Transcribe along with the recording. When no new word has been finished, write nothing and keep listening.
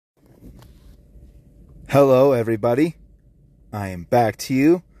Hello everybody, I am back to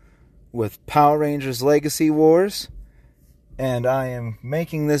you with Power Rangers Legacy Wars, and I am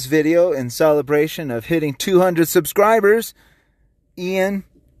making this video in celebration of hitting 200 subscribers. Ian,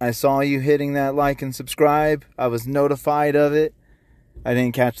 I saw you hitting that like and subscribe. I was notified of it. I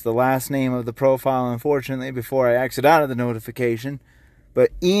didn't catch the last name of the profile, unfortunately, before I exit out of the notification. But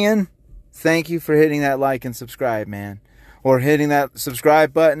Ian, thank you for hitting that like and subscribe, man. Or hitting that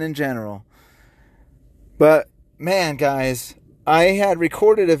subscribe button in general. But, man, guys, I had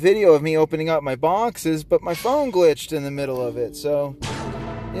recorded a video of me opening up my boxes, but my phone glitched in the middle of it. So,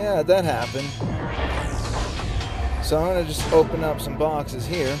 yeah, that happened. So I'm going to just open up some boxes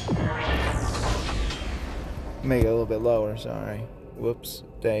here. Make it a little bit lower, sorry.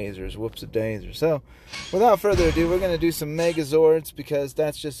 Whoops-daisers, whoops-a-daisers. So, without further ado, we're going to do some Megazords because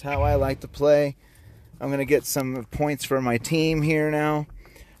that's just how I like to play. I'm going to get some points for my team here now.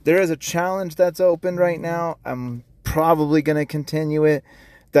 There is a challenge that's open right now. I'm probably going to continue it.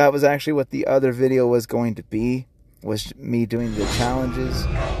 That was actually what the other video was going to be, was me doing the challenges.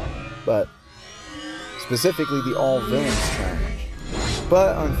 But specifically the All Villains challenge.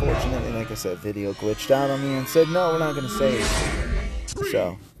 But unfortunately, like I said, video glitched out on me and said, no, we're not going to save. 3,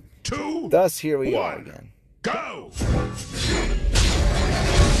 So, 2, thus here we 1, are again. Go!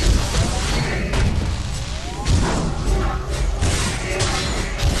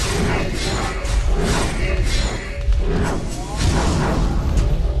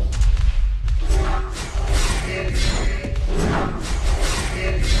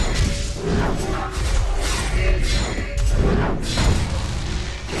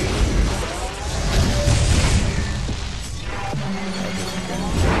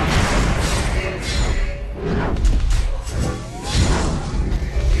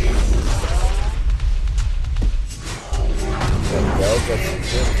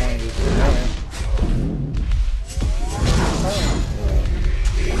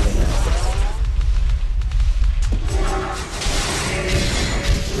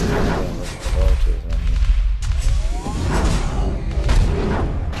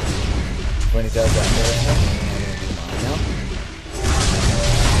 When he does that,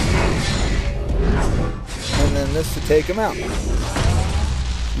 and then this to take him out.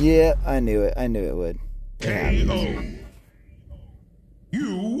 Yeah, I knew it. I knew it would. KO.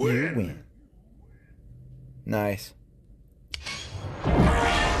 You win. Nice.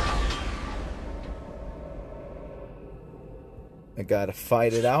 I got a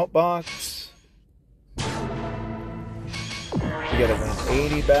fight it out box. We gotta win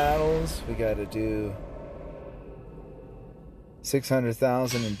 80 battles. We gotta do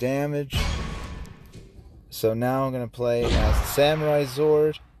 600,000 in damage. So now I'm gonna play as the Samurai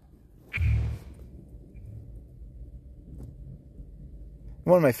Zord.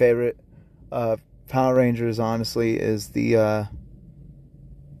 One of my favorite Power Rangers, honestly, is the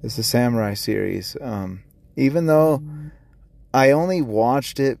Samurai series. Even though I only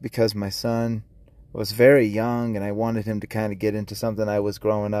watched it because my son was very young and I wanted him to kind of get into something I was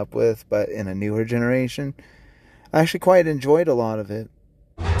growing up with, but in a newer generation, I actually quite enjoyed a lot of it.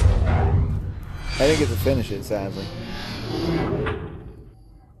 I didn't get to finish it, sadly.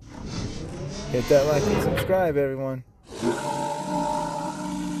 Hit that like and subscribe, everyone.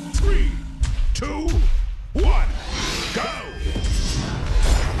 3, 2, 1, go!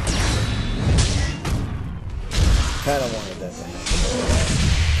 Kinda wanted that to happen.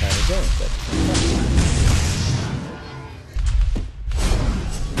 Kinda didn't, but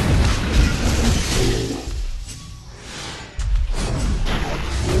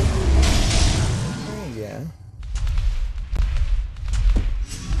yeah.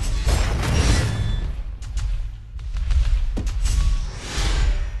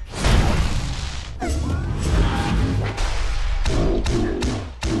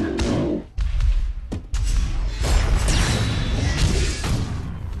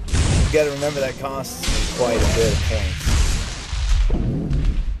 You gotta remember that costs me quite a bit of points.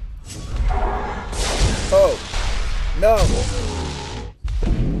 Oh! No!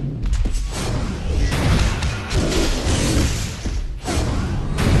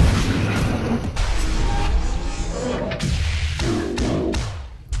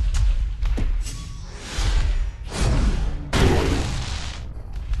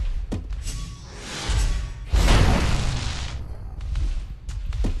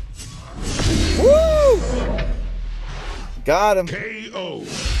 Got him. KO.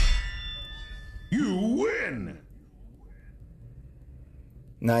 You win.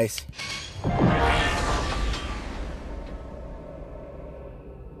 Nice.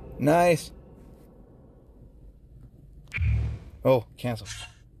 Nice. Oh, cancel.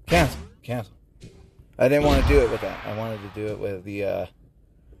 Cancel. Cancel. I didn't want to do it with that. I wanted to do it with the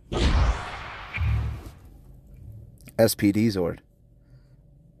SPD Zord.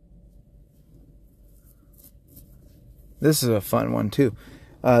 This is a fun one too.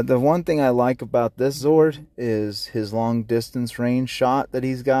 The one thing I like about this Zord is his long distance range shot that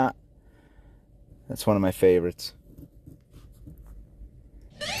he's got. That's one of my favorites.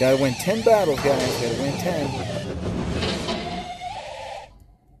 Gotta win 10 battles, guys. Gotta win 10.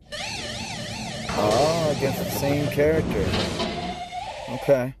 Oh, against the same character.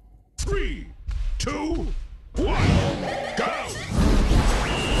 Okay. 3, 2, 1, go!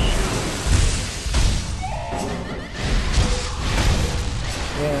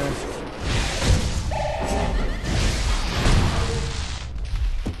 Yeah.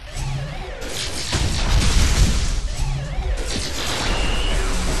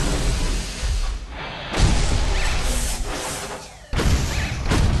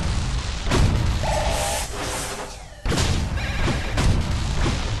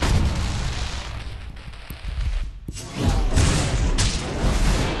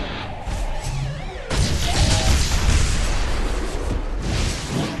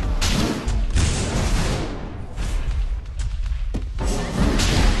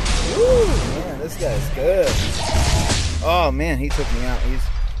 This guy's good. Oh man, he took me out.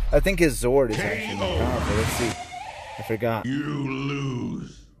 I think his Zord is actually more powerful. Let's see. I forgot. You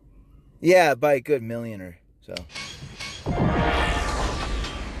lose. Yeah, by a good million or so.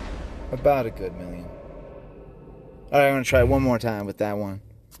 About a good million. Alright, I'm gonna try one more time with that one.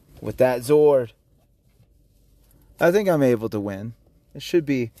 With that Zord. I think I'm able to win. It should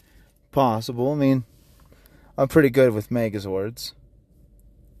be possible. I mean, I'm pretty good with Megazords.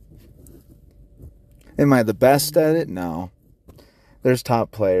 Am I the best at it? No. There's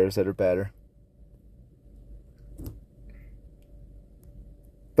top players that are better.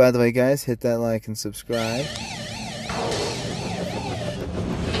 By the way, guys, hit that like and subscribe.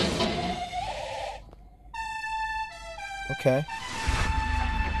 Okay.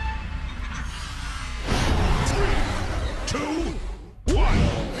 3, 2, 1,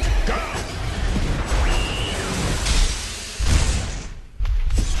 go!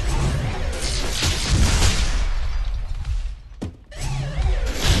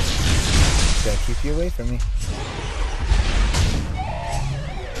 Gotta keep you away from me.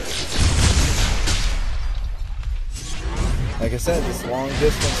 Like I said, this long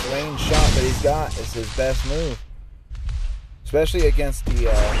distance range shot that he's got is his best move. Especially against the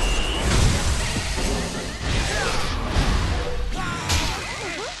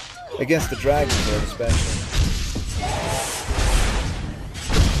Dragon Lord especially.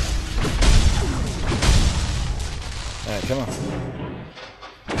 Alright, come on.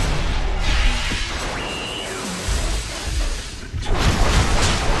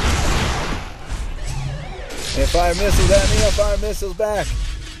 And fire missiles at me, I'll fire missiles back.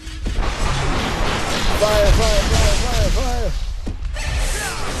 Fire, fire, fire, fire, fire.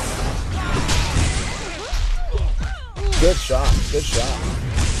 Good shot, good shot.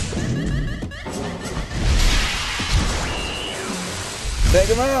 Take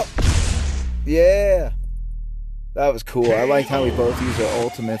him out. Yeah. That was cool. I liked how we both used our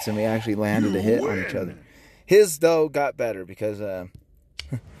ultimates and we actually landed a hit on each other. His, though, got better because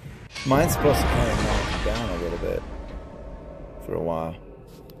mine's supposed to kind of knock him down a little bit for a while.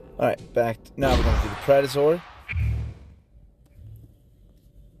 Alright, back. Now we're going to do the Predator.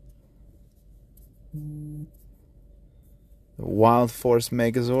 The Wild Force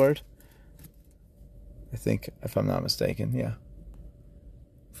Megazord. I think, if I'm not mistaken, yeah.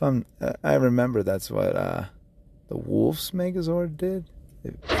 I remember that's what the Wolf's Megazord did.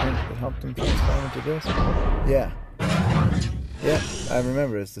 It helped him transform into this. Yeah. Yeah, I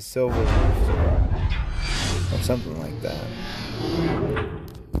remember. It's the Silver Wolf. Or something like that.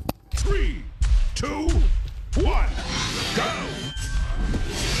 3, 2, 1, go!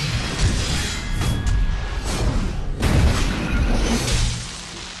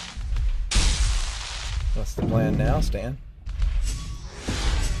 What's the plan now, Stan?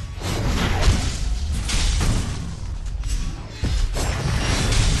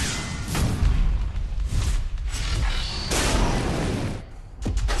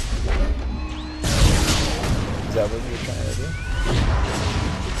 Is that what you're trying to do?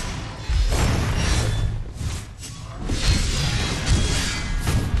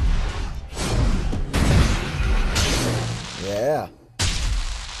 Yeah.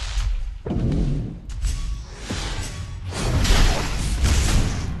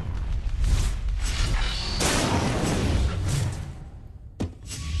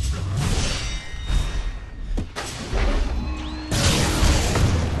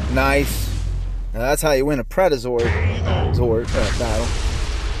 Nice. Now that's how you win a Megazord battle.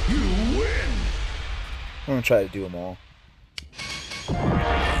 You win. I'm gonna try to do them all.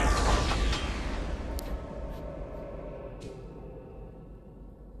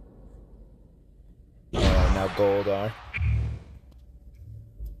 Now Goldar.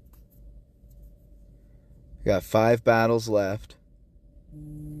 We got 5 battles left.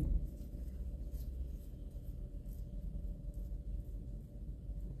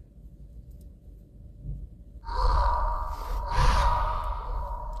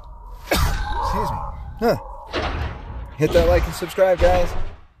 Excuse me. Huh. Hit that like and subscribe, guys.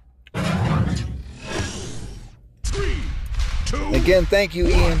 3, 2. Again, thank you,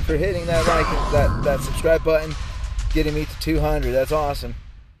 Ian, for hitting that like and that subscribe button, getting me to 200. That's awesome.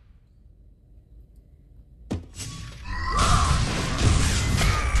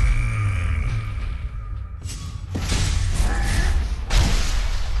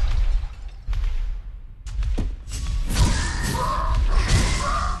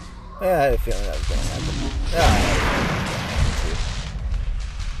 I had a feeling that was going to happen. I had a feeling that was going to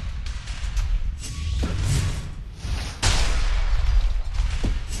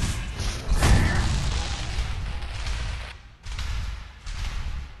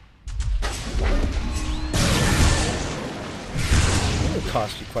happen too. It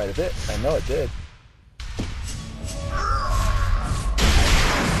cost you quite a bit. I know it did.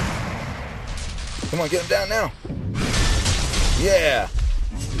 Come on, get him down now. Yeah.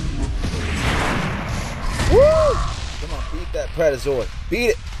 Woo! Come on, beat that Megazord.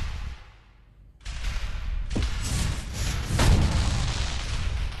 Beat it.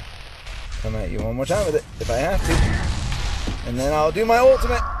 Come at you one more time with it, if I have to. And then I'll do my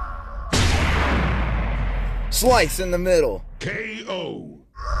ultimate. Slice in the middle. KO.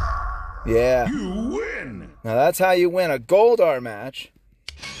 Yeah. You win. Now that's how you win a Goldar match.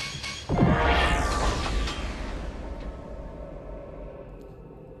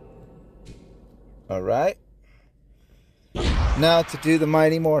 Alright. Now to do the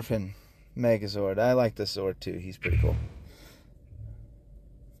Mighty Morphin Megazord. I like this Zord too. He's pretty cool.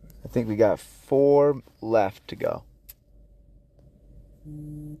 I think we got 4 left to go.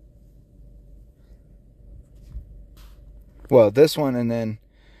 Well, this one, and then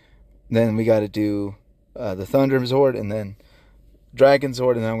we got to do the Thunder Zord, and then Dragon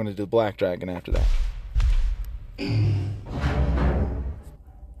Zord, and then I'm going to do Black Dragon after that.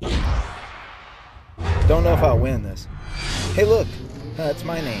 Don't know if I'll win this. Hey, look. That's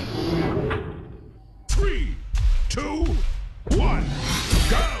my name. 3, 2, 1,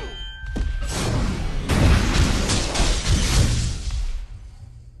 go!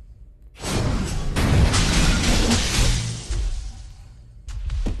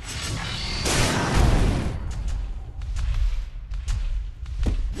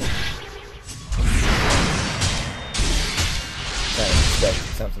 Kind of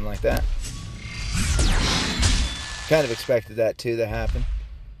expected something like that. Kind of expected that too to happen,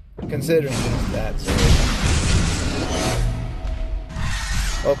 considering he's that sort.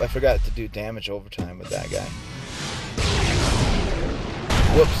 Oh, I forgot to do damage overtime with that guy.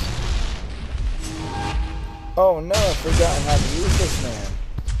 Whoops. Oh no, I forgot how to use this man.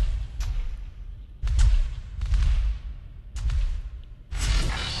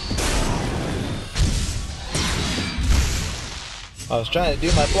 I was trying to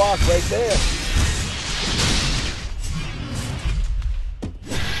do my block right there.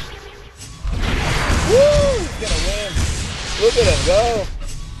 Woo! He's gonna win. Look at him go.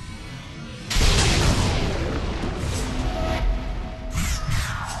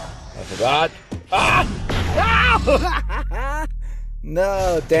 I forgot. Ah!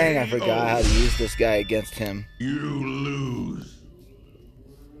 No, dang, I forgot how to use this guy against him. You lose.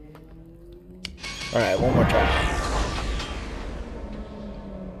 Alright, one more time.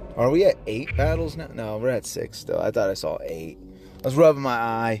 Are we at 8 battles now? No, we're at 6 still. I thought I saw 8. I was rubbing my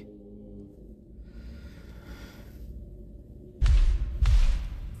eye.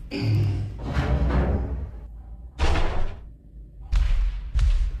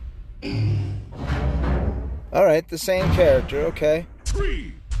 Alright, the same character, okay.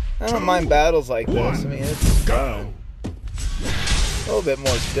 3, I don't mind battles like this. I 1, mean, it's go! fun. A little bit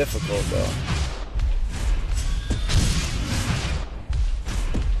more difficult, though.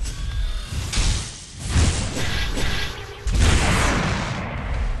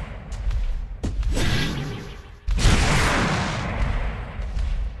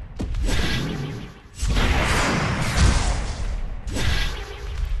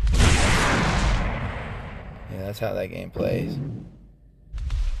 Yeah, that's how that game plays.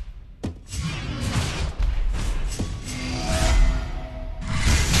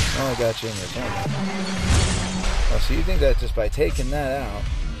 Oh, I got you in your corner. Oh, so you think that just by taking that out?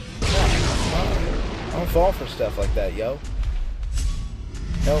 No, don't fall for stuff like that, yo.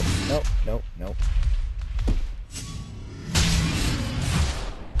 Nope, nope, nope, nope.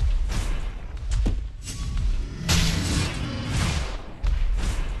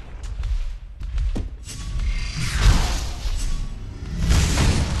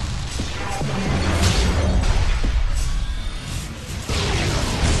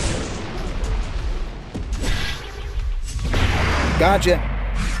 Gotcha.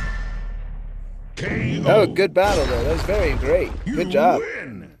 KO. Oh, good battle though. That was very great. Good job.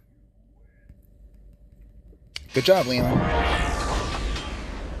 Win. Good job, Leon.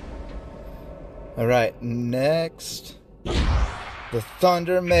 All right, next, the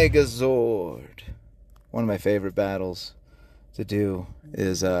Thunder Megazord. One of my favorite battles to do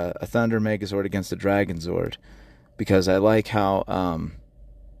is a Thunder Megazord against a Dragon Zord, because I like how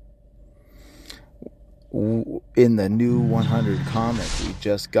in the new 100 comic we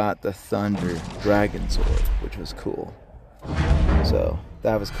just got the Thunder Dragon Zord, which was cool. So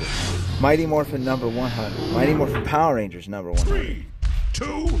that was cool. Mighty Morphin number 100. Mighty Morphin Power Rangers number 100. 3, 2,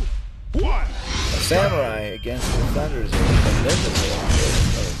 1. A samurai against the Thunder Zord. The Ninja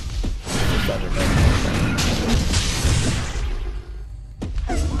Zord. The Thunder Megazord.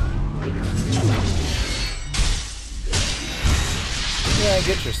 Yeah, I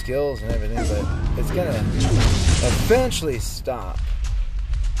get your skills and everything, but it's gonna eventually stop.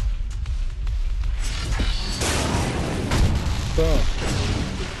 Boom.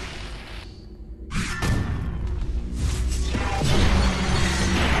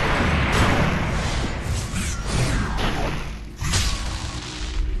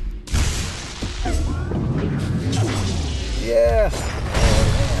 Yeah. Oh,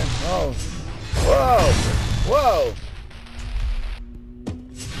 man. Oh. Whoa. Whoa.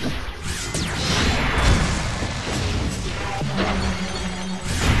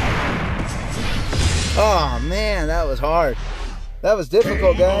 Oh man, that was hard. That was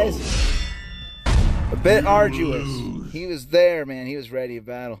difficult, guys. A bit arduous. He was there, man. He was ready to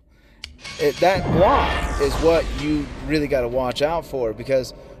battle. That block is what you really got to watch out for,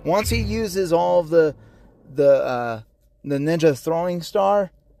 because once he uses all of the ninja throwing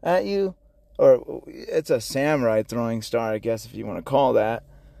star at you, or it's a samurai throwing star, I guess, if you want to call that.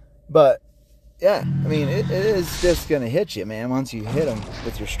 But yeah, I mean, it is just gonna hit you, man. Once you hit him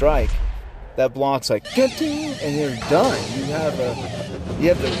with your strike. That block's like, and you're done. You have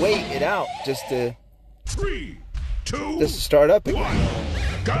to wait it out just to 3, 2, start up again.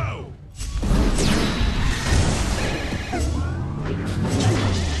 1, go.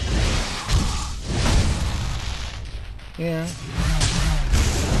 Yeah.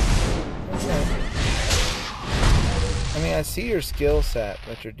 Okay. I mean, I see your skill set,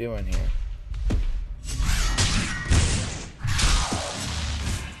 what you're doing here.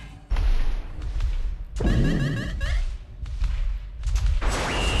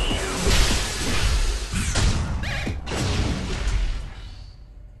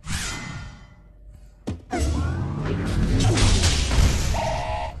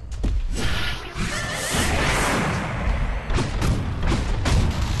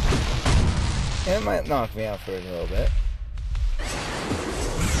 It might knock me out for a little bit.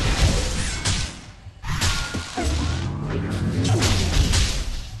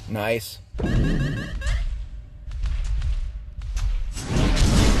 Nice.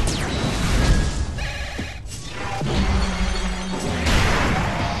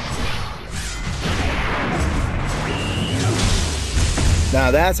 Now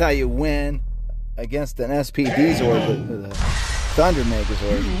that's how you win against an SPD Zord, the Thunder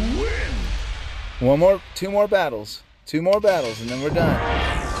Megazord. Two more battles, and then we're done.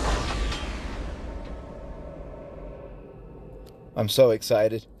 I'm so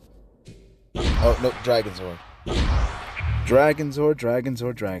excited. Oh no, Dragon Zord. Dragon Zord, Dragon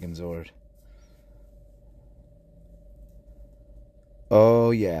Zord, Dragon Zord.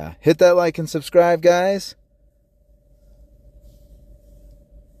 Oh yeah, hit that like and subscribe, guys.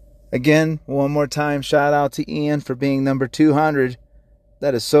 Again, one more time, shout out to Ian for being number 200.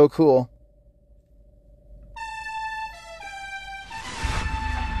 That is so cool.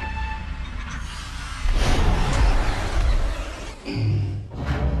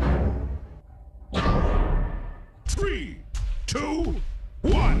 Three, 2,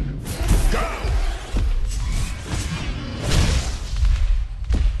 1, go!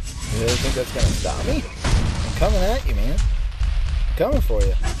 You really think that's gonna stop me? I'm coming at you, man. I'm coming for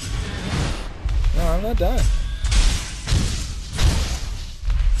you. No, I'm not done.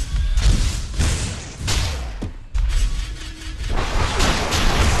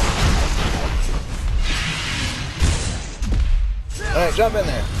 there, jump in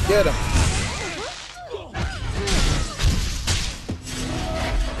there. Get him.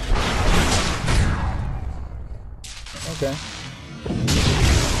 Okay.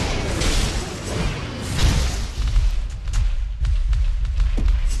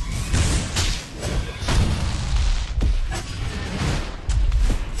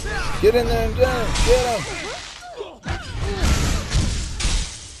 Get in there and get him.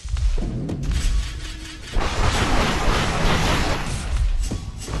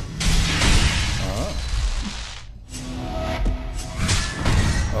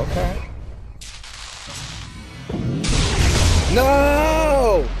 Okay.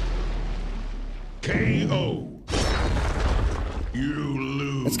 No! KO. You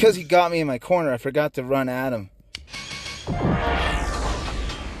lose. It's because he got me in my corner. I forgot to run at him.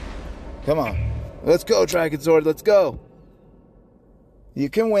 Come on. Let's go, Dragon Zord. Let's go. You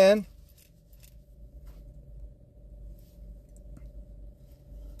can win.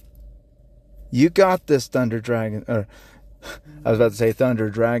 You got this, Thunder Dragon. Or, I was about to say Thunder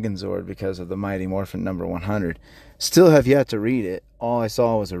Dragon Zord because of the Mighty Morphin number 100. Still have yet to read it. All I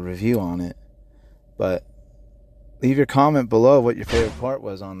saw was a review on it. But leave your comment below what your favorite part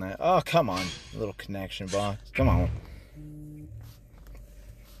was on that. Oh, come on. Little connection box. Come on.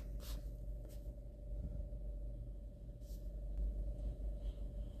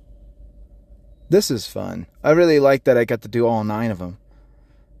 This is fun. I really like that I got to do all 9 of them.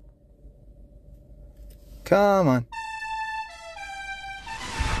 Come on.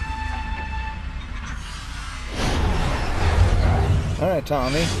 All right,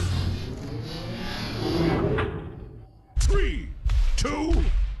 Tommy. 3, 2,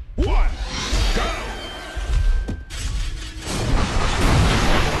 1, go!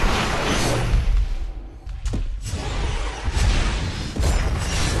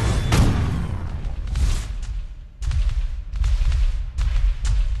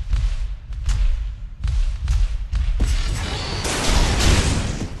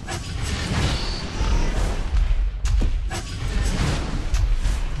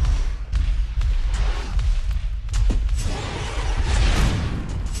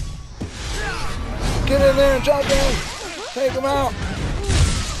 Get in there and jump in. Take him out.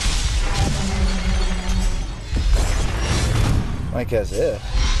 Like as if.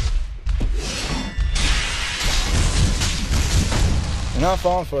 You're not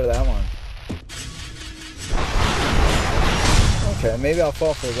falling for that one. Okay, maybe I'll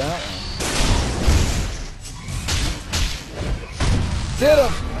fall for that one. Did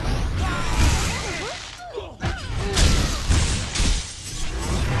him!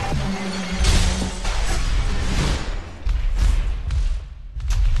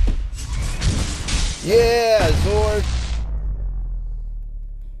 Yeah, Zord.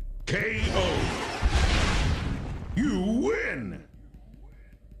 KO. You win.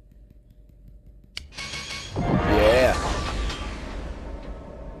 Yeah.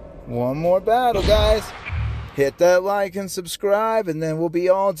 One more battle, guys. Hit that like and subscribe, and then we'll be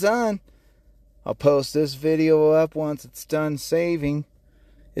all done. I'll post this video up once it's done saving.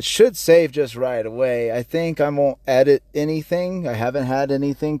 It should save just right away. I think I won't edit anything. I haven't had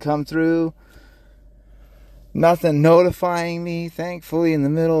anything come through. Nothing notifying me, thankfully, in the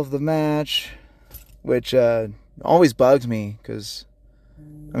middle of the match, which always bugs me, because,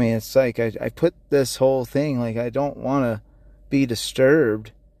 I mean, it's like I put this whole thing, like, I don't want to be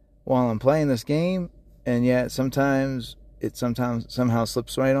disturbed while I'm playing this game, and yet sometimes it somehow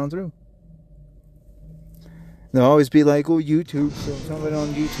slips right on through. They'll always be like, oh, YouTube, so somebody on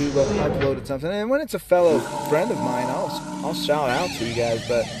YouTube uploaded something, and when it's a fellow friend of mine, I'll shout out to you guys,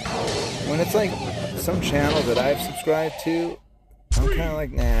 but when it's like some channel that I've subscribed to, I'm kind of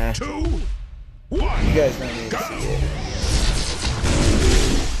like, nah. 2, 1. You guys don't need to see it.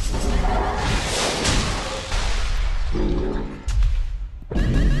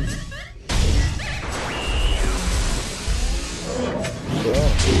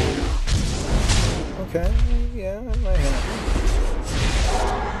 Cool. Okay, yeah, that might happen.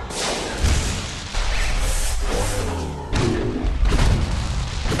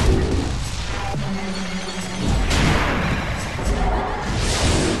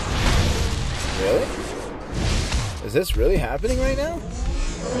 Really? Is this really happening right now?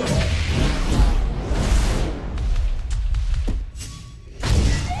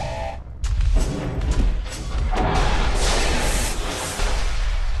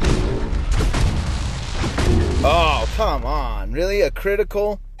 Oh, come on. Really? A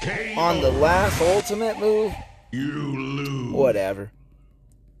critical on the last ultimate move? You lose. Whatever.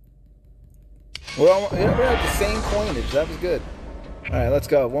 We're at the same coinage. That was good. Alright, let's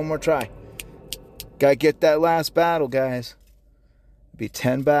go. One more try. Gotta get that last battle, guys. be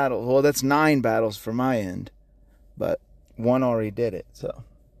 10 battles. Well, that's 9 battles for my end. But 1 already did it, so.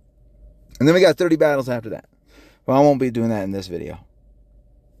 And then we got 30 battles after that. Well, I won't be doing that in this video.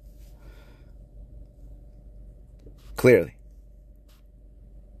 Clearly.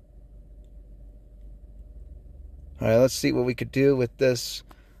 Alright, let's see what we could do with this.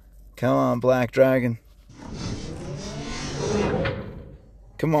 Come on, Black Dragon.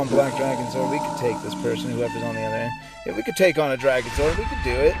 Come on, Black Dragon Zord. We could take this person, whoever's on the other end. If we could take on a Dragon Zord, we could do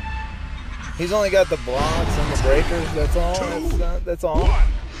it. He's only got the blocks and the breakers. That's all. That's all.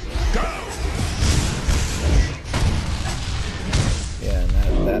 Yeah, and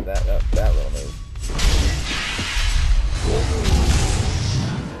that little move.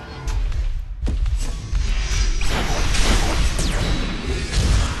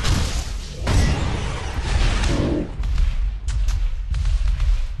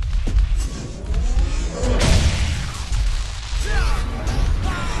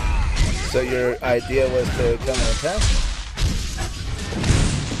 So your idea was to come and attack me?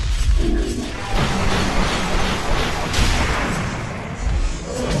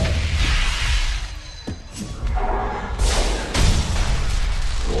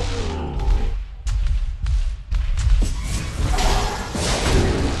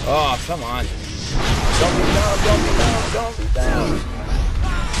 Oh, come on. Don't be down, don't be down, don't be down.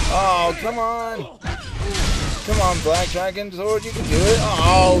 Oh, come on. Come on, Black Dragon Zord, you can do it.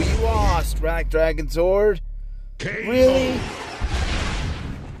 Oh, you lost, Black Dragon Zord. Really?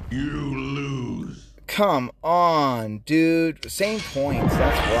 You lose. Come on, dude. Same points,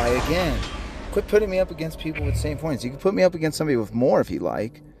 that's why again. Quit putting me up against people with same points. You can put me up against somebody with more if you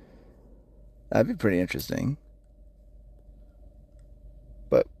like. That'd be pretty interesting.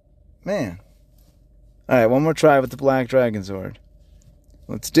 But, man. Alright, one more try with the Black Dragon Zord.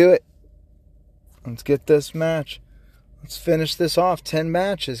 Let's do it. Let's get this match. Let's finish this off. 10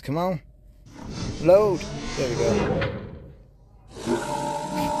 matches. Come on. Load. There we go.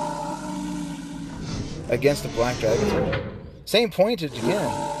 Against the Black Dragon. Same pointage again.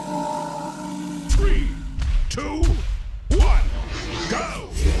 3, 2, 1, go!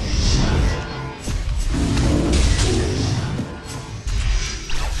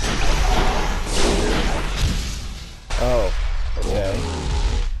 Oh, okay.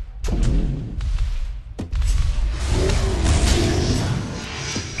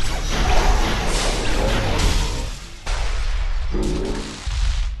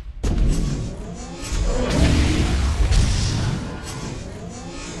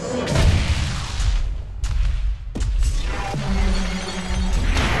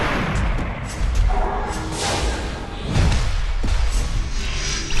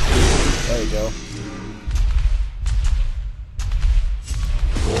 There we go.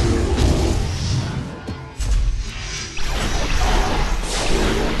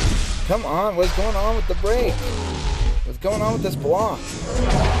 Come on, what's going on with the break? What's going on with this block?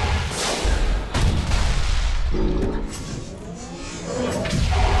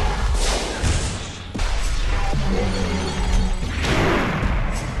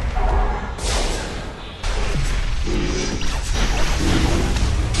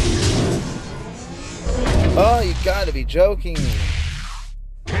 Oh, you gotta be joking me.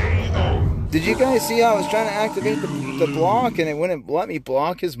 Did you guys see how I was trying to activate the block and it wouldn't let me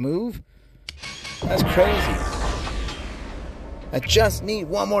block his move? That's crazy. I just need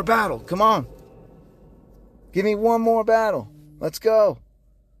one more battle. Come on. Give me one more battle. Let's go.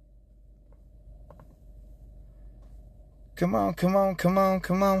 Come on, come on, come on,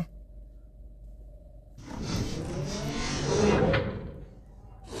 come on.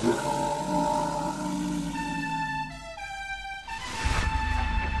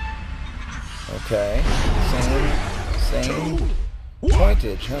 Okay, same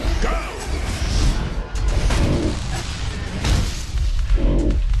pointage, huh?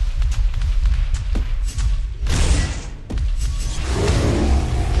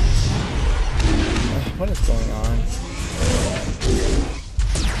 What is going on?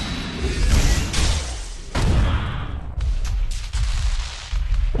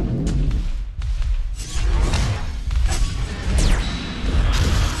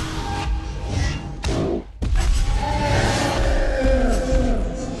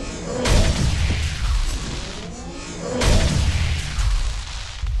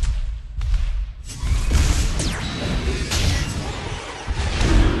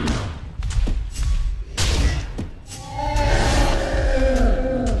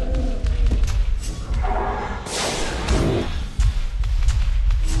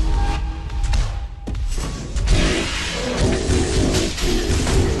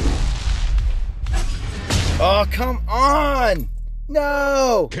 Oh, come on!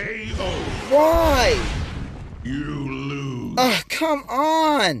 No! KO. Why? You lose. Come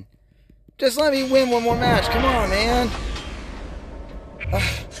on! Just let me win one more match. Come on, man.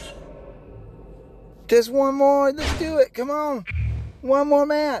 Just one more. Let's do it. Come on. One more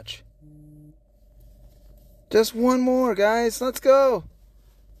match. Just one more, guys. Let's go.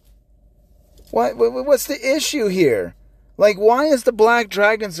 What's the issue here? Like, why is the Black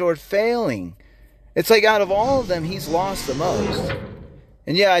Dragon Zord failing? It's like out of all of them, he's lost the most.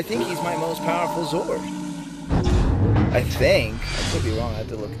 And yeah, I think he's my most powerful Zord. I think. I could be wrong. I have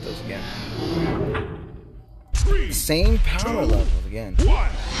to look at those again. 3, Same power 2, level again. 1,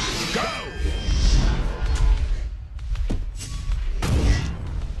 go.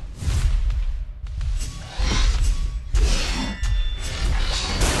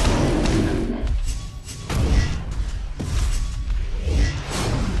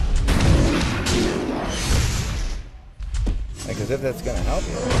 Like, as if that's gonna help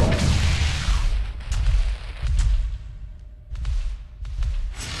you.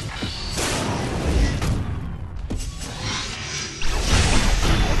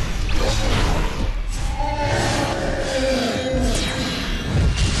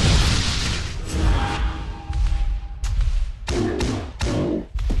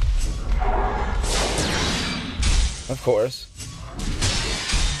 Of course.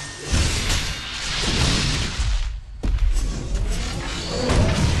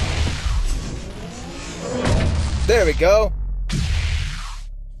 There we go.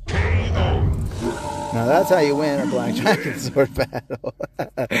 Now that's how you win a Black Dragon Zord battle.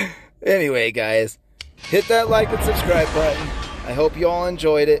 Anyway, guys, hit that like and subscribe button. I hope you all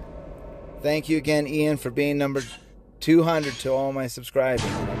enjoyed it. Thank you again, Ian, for being number 200 to all my subscribers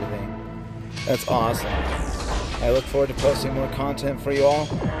and everything. That's awesome. I look forward to posting more content for you all.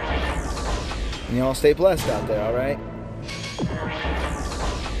 And you all stay blessed out there, alright?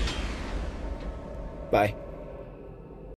 Bye.